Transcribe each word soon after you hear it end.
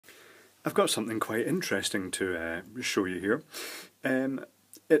I've got something quite interesting to show you here.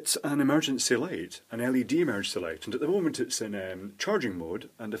 It's an emergency light, an LED emergency light, and at the moment it's in charging mode,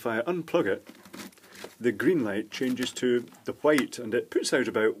 and if I unplug it, the green light changes to the white, and it puts out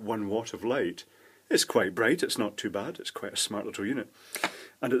about 1 watt of light. It's quite bright, it's not too bad, it's quite a smart little unit.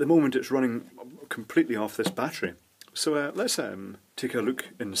 And at the moment it's running completely off this battery. So let's take a look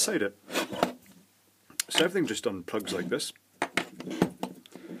inside it. So everything just unplugs like this.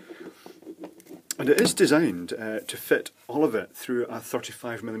 And it is designed to fit all of it through a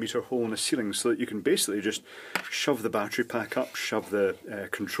 35mm hole in the ceiling, so that you can basically just shove the battery pack up, shove the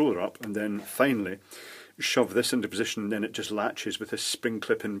controller up, and then finally shove this into position, and then it just latches with this spring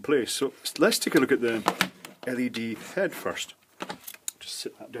clip in place. So let's take a look at the LED head first. Just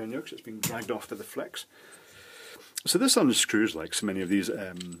sit that down there because it's being dragged off by the flex. So this unscrews like so many of these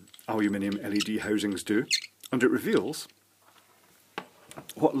aluminium LED housings do, and it reveals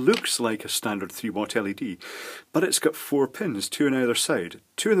what looks like a standard 3 watt LED, but it's got 4 pins, 2 on either side.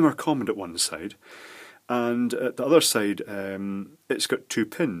 2 of them are common at one side, and at the other side it's got 2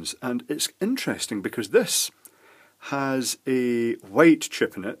 pins. And it's interesting because this has a white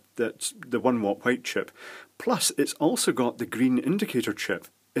chip in it, that's the 1 watt white chip, plus it's also got the green indicator chip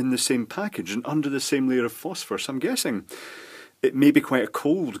in the same package and under the same layer of phosphor. So I'm guessing it may be quite a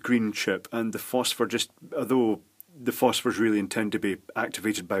cold green chip, and the phosphor just, although the phosphors really intend to be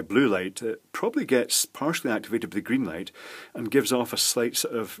activated by blue light, it probably gets partially activated by the green light and gives off a slight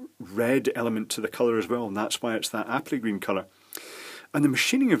sort of red element to the colour as well, and that's why it's that appley green colour. And the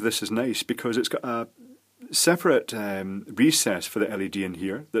machining of this is nice because it's got a separate recess for the LED in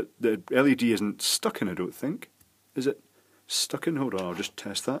here. The LED isn't stuck in, I don't think. Is it stuck in? Hold on, I'll just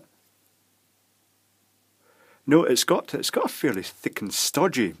test that. No, it's got a fairly thick and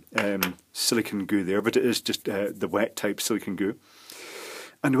stodgy silicon goo there, but it is just the wet type silicon goo.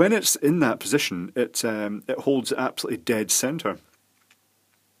 And when it's in that position, it holds absolutely dead centre.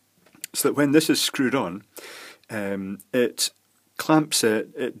 So that when this is screwed on, it clamps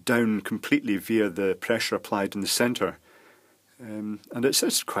it down completely via the pressure applied in the centre. And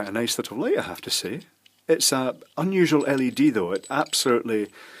it's quite a nice little light, I have to say. It's an unusual LED though. It absolutely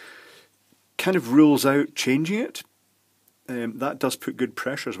kind of rules out changing it. That does put good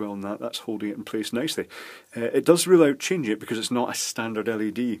pressure as well on that. That's holding it in place nicely. It does rule out changing it because it's not a standard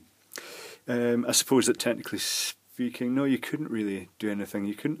LED. I suppose that technically speaking, no, you couldn't really do anything.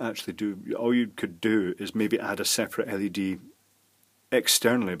 You couldn't actually do, all you could do is maybe add a separate LED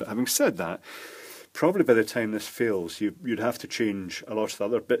externally. But having said that, probably by the time this fails, you'd have to change a lot of the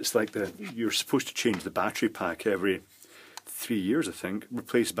other bits, like you're supposed to change the battery pack every 3 years, I think.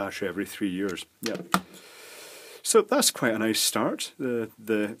 Replace battery every 3 years. Yeah. So that's quite a nice start,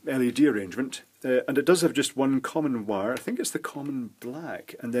 the LED arrangement. And it does have just one common wire. I think it's the common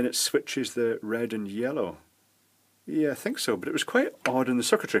black, and then it switches the red and yellow. Yeah, I think so, but it was quite odd in the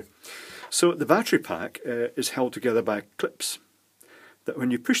circuitry. So the battery pack is held together by clips. That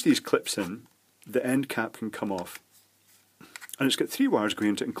when you push these clips in, the end cap can come off. And it's got 3 wires going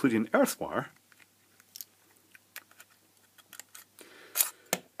into it, including an earth wire.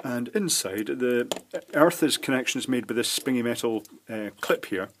 And inside, the earth's connection is made by this springy metal clip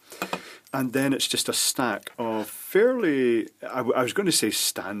here. And then it's just a stack of fairly, I was going to say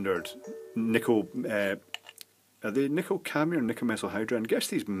standard nickel, are they nickel cadmium or nickel metal hydride? I guess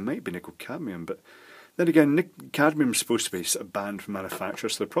these might be nickel cadmium, but then again, cadmium is supposed to be sort of banned from manufacture,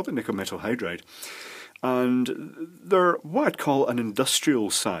 so they're probably nickel metal hydride. And they're what I'd call an industrial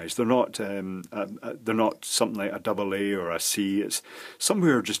size. They're not something like a AA or a C. It's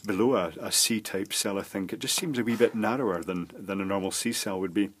somewhere just below a C type cell, I think. It just seems a wee bit narrower than a normal C cell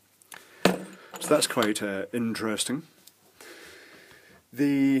would be. So that's quite interesting.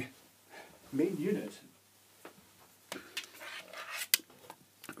 The main unit.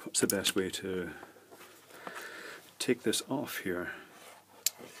 What's the best way to take this off here?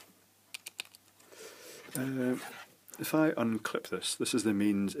 If I unclip this, this is the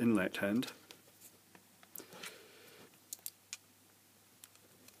mains inlet end.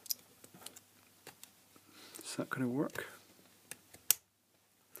 Is that going to work?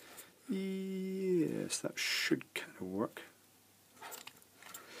 Yes, that should kind of work.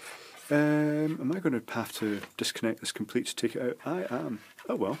 Am I going to have to disconnect this completely to take it out? I am.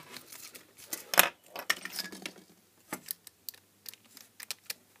 Oh well.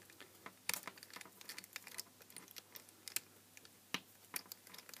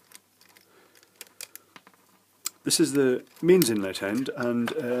 This is the mains inlet end,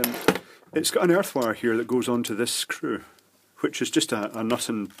 and it's got an earth wire here that goes onto this screw, which is just a nut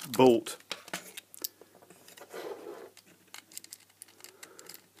and bolt.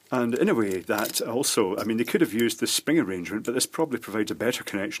 And in a way that also, I mean, they could have used the spring arrangement, but this probably provides a better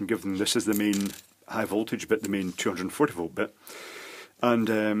connection given this is the main high voltage bit, the main 240 volt bit.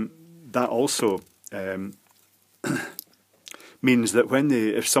 And that also means that when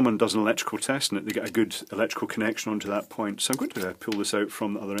if someone does an electrical test in it, they get a good electrical connection onto that point. So I'm going to pull this out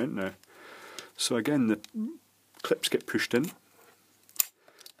from the other end now. So again, the clips get pushed in,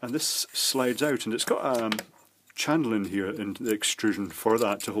 and this slides out, and it's got a channel in here in the extrusion for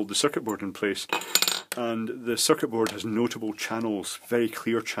that to hold the circuit board in place. And the circuit board has notable channels, very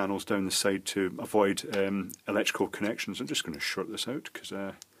clear channels down the side to avoid electrical connections. I'm just going to short this out because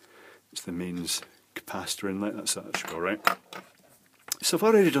it's the mains capacitor inlet. That should be alright. So I've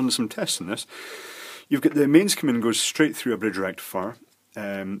already done some tests on this. You've got the mains come in and goes straight through a bridge rectifier.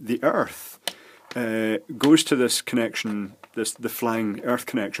 The earth goes to this connection, the flying earth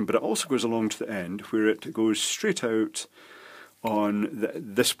connection, but it also goes along to the end where it goes straight out on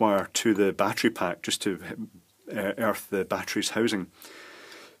this wire to the battery pack, just to earth the battery's housing.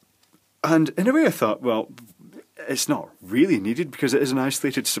 And in a way I thought, well, it's not really needed because it is an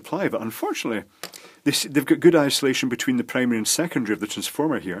isolated supply, but unfortunately they've got good isolation between the primary and secondary of the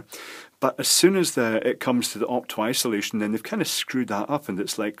transformer here, but as soon as it comes to the opto-isolation, then they've kind of screwed that up, and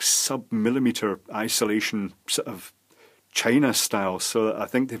it's like sub-millimeter isolation, sort of China style, so I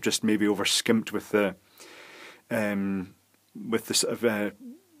think they've just maybe over-skimped with the sort of the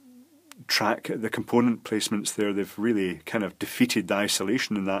component placements there. They've really kind of defeated the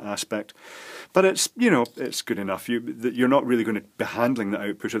isolation in that aspect. But it's, you know, it's good enough. You're not really going to be handling the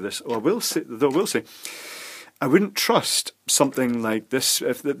output of this. Oh, I will say, I wouldn't trust something like this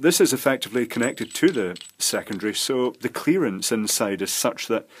if this is effectively connected to the secondary, so the clearance inside is such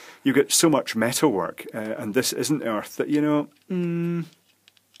that you get so much metalwork, and this isn't earth, that, you know,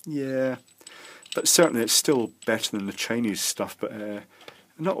 yeah. But certainly it's still better than the Chinese stuff, but I'm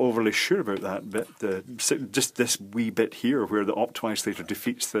not overly sure about that bit. Just this wee bit here where the opto-isolator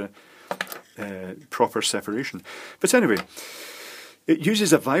defeats the proper separation. But anyway, it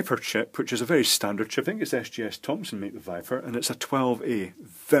uses a Viper chip, which is a very standard chip. I think it's SGS Thompson make the Viper, and it's a 12A,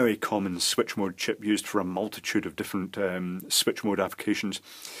 very common switch mode chip used for a multitude of different switch mode applications.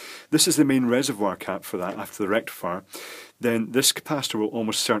 This is the main reservoir cap for that after the rectifier. Then this capacitor will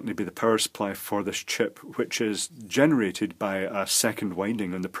almost certainly be the power supply for this chip, which is generated by a second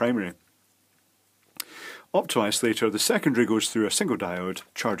winding on the primary. Opto-isolator, the secondary goes through a single diode,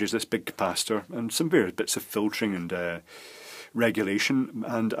 charges this big capacitor, and some various bits of filtering and regulation,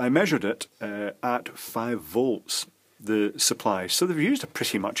 and I measured it at 5 volts, the supply. So they've used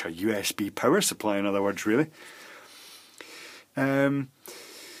pretty much a USB power supply, in other words, really.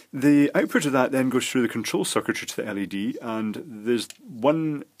 The output of that then goes through the control circuitry to the LED, and there's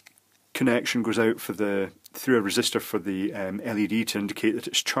one connection goes out through a resistor for the LED to indicate that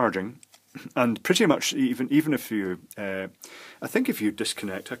it's charging. And pretty much even if you, I think if you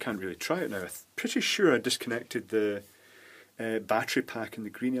disconnect, I can't really try it now, I'm pretty sure I disconnected the battery pack and the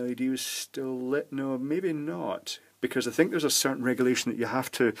green LED was still lit. No, maybe not, because I think there's a certain regulation that you have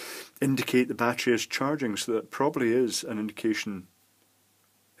to indicate the battery is charging, so that probably is an indication.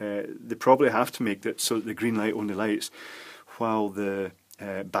 They probably have to make that so that the green light only lights while the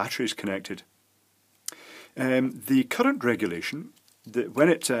battery is connected. The current regulation,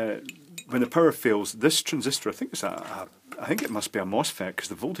 when the power fails, this transistor, I think I think it must be a MOSFET because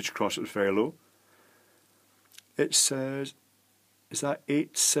the voltage across it was very low. It says, is that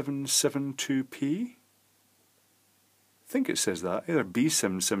 8772p? I think it says that, either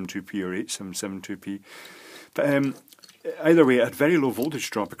B772p or 8772p. But either way, it had very low voltage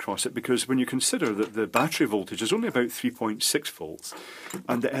drop across it, because when you consider that the battery voltage is only about 3.6 volts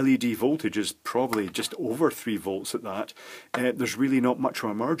and the LED voltage is probably just over 3 volts at that, there's really not much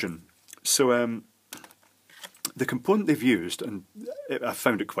of a margin. So the component they've used, and I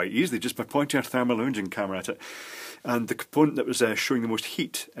found it quite easily just by pointing a thermal imaging camera at it, and the component that was showing the most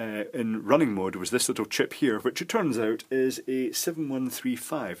heat in running mode was this little chip here, which it turns out is a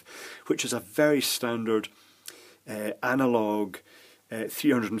 7135, which is a very standard analog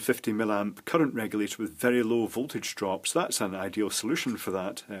 350 milliamp current regulator with very low voltage drops. That's an ideal solution for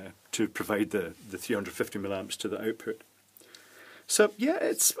that, to provide the 350 milliamps to the output. So yeah,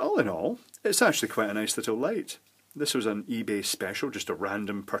 it's all in all, it's actually quite a nice little light. This was an eBay special, just a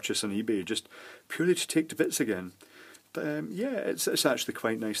random purchase on eBay, just purely to take to bits again. But yeah, it's actually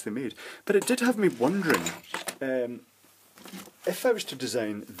quite nicely made. But it did have me wondering, if I was to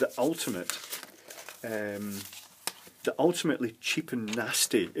design the ultimately cheap and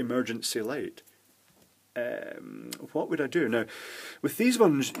nasty emergency light, what would I do? Now, with these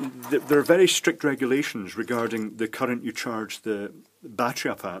ones, there are very strict regulations regarding the current you charge the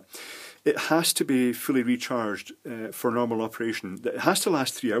battery up at. It has to be fully recharged for normal operation. It has to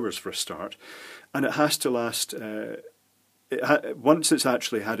last 3 hours for a start, and it has to last, once it's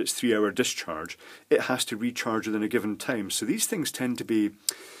actually had its 3-hour discharge, it has to recharge within a given time. So these things tend to be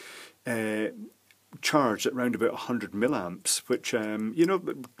charged at around about 100 milliamps, which, you know,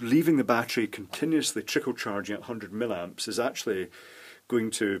 leaving the battery continuously trickle charging at 100 milliamps is actually going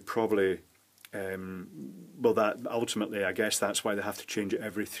to probably, well, that ultimately, I guess that's why they have to change it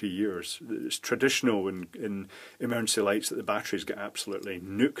every 3 years. It's traditional in emergency lights that the batteries get absolutely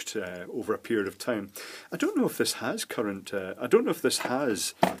nuked over a period of time. I don't know if this has current, I don't know if this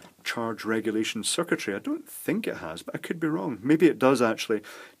has charge regulation circuitry. I don't think it has, but I could be wrong. Maybe it does actually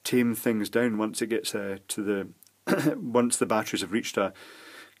tame things down once it gets to the, once the batteries have reached a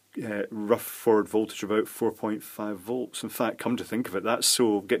rough forward voltage of about 4.5 volts. In fact, come to think of it, that's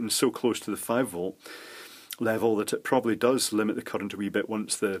getting so close to the 5 volt level that it probably does limit the current a wee bit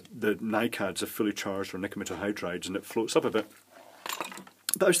once the NiCads are fully charged, or nickel metal hydrides, and it floats up a bit.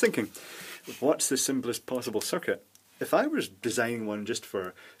 But I was thinking, what's the simplest possible circuit? If I was designing one just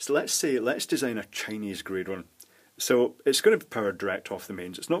for, so let's design a Chinese grade one. So it's going to be powered direct off the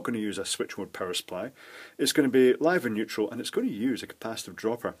mains. It's not going to use a switch mode power supply. It's going to be live and neutral, and it's going to use a capacitive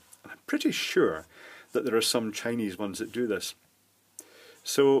dropper. And I'm pretty sure that there are some Chinese ones that do this.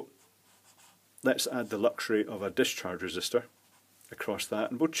 So let's add the luxury of a discharge resistor across that,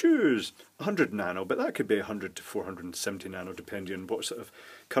 and we'll choose 100 nano, but that could be 100 to 470 nano depending on what sort of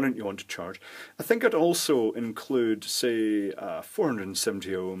current you want to charge. I think I'd also include, say, a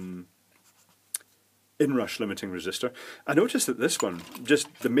 470 ohm inrush limiting resistor. I noticed that this one,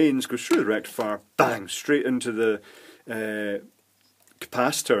 just the mains goes through the rectifier, bang, straight into the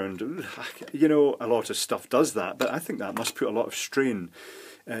capacitor, and you know, a lot of stuff does that, but I think that must put a lot of strain.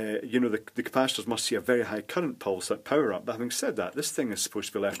 You know, the capacitors must see a very high current pulse at power up, but having said that, this thing is supposed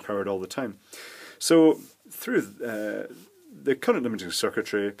to be left powered all the time. So through the current limiting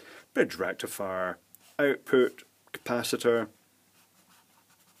circuitry, bridge rectifier, output, capacitor,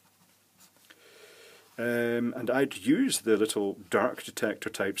 and I'd use the little dark detector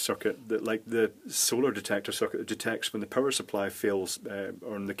type circuit, that, like the solar detector circuit that detects when the power supply fails,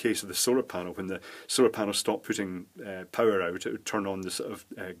 or in the case of the solar panel, when the solar panel stopped putting power out, it would turn on the sort of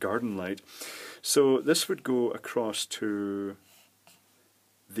garden light. So this would go across to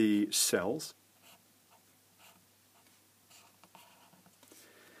the cells.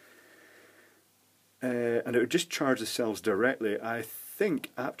 And it would just charge the cells directly. I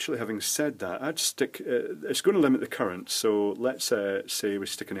think, actually, having said that, I'd stick, it's going to limit the current, so let's say we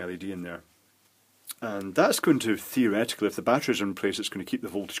stick an LED in there. And that's going to, theoretically, if the batteries are in place, it's going to keep the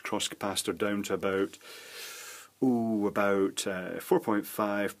voltage cross capacitor down to about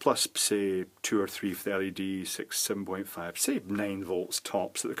 4.5 plus, say, 2 or 3 for the LED, 6, 7.5, say 9 volts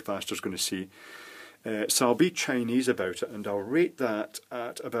tops that the capacitor is going to see. So I'll be Chinese about it, and I'll rate that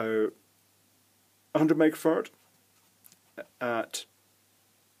at about 100 microfarad at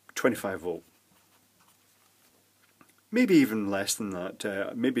 25 volt. Maybe even less than that,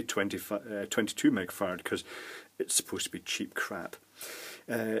 maybe 22 megafarad, because it's supposed to be cheap crap.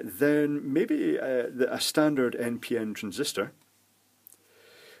 Then maybe a standard NPN transistor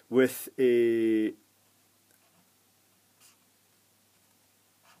with a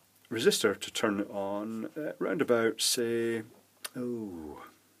resistor to turn it on around about, say,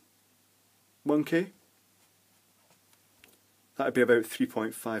 1K. That would be about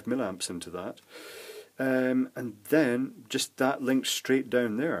 3.5 milliamps into that. And then just that links straight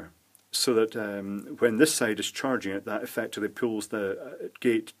down there, so that when this side is charging it, that effectively pulls the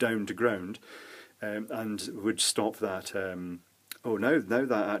gate down to ground, and would stop that. Oh, now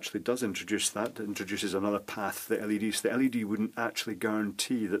that actually does introduce, that introduces another path for the LED. So the LED wouldn't actually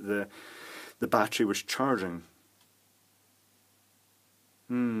guarantee that the battery was charging.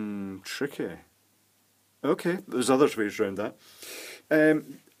 Tricky. Okay, there's other ways around that.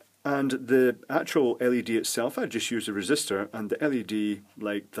 And the actual LED itself, I just use a resistor, and the LED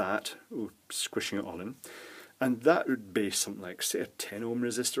like that, squishing it all in, and that would be something like, say, a 10 ohm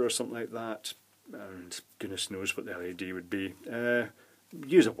resistor or something like that, and goodness knows what the LED would be.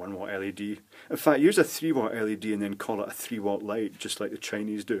 Use a 1 watt LED. In fact, use a 3 watt LED and then call it a 3 watt light, just like the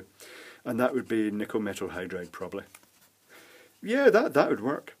Chinese do. And that would be nickel metal hydride, probably. Yeah, that would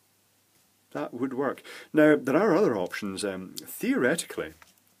work. That would work. Now, there are other options. Theoretically,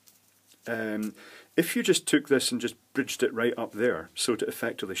 if you just took this and just bridged it right up there, so to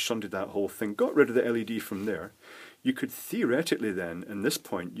effectively shunted that whole thing, got rid of the LED from there, you could theoretically then, in this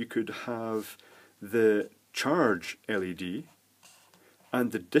point, you could have the charge LED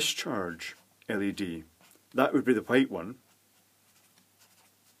and the discharge LED. That would be the white one,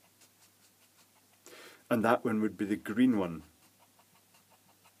 and that one would be the green one.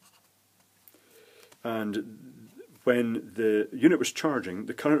 And when the unit was charging,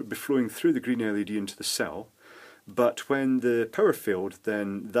 the current would be flowing through the green LED into the cell, but when the power failed,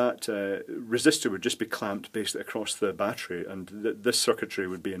 then that resistor would just be clamped basically across the battery, and this circuitry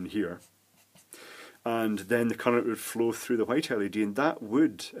would be in here. And then the current would flow through the white LED, and that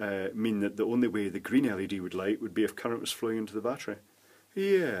would mean that the only way the green LED would light would be if current was flowing into the battery.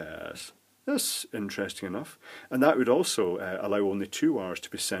 Yes, that's interesting enough. And that would also allow only 2 wires to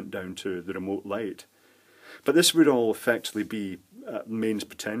be sent down to the remote light. But this would all effectively be at mains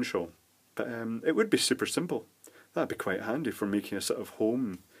potential. But it would be super simple. That'd be quite handy for making a sort of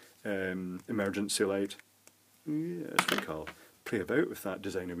home emergency light. Yeah, I think I'll play about with that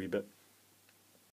design a wee bit.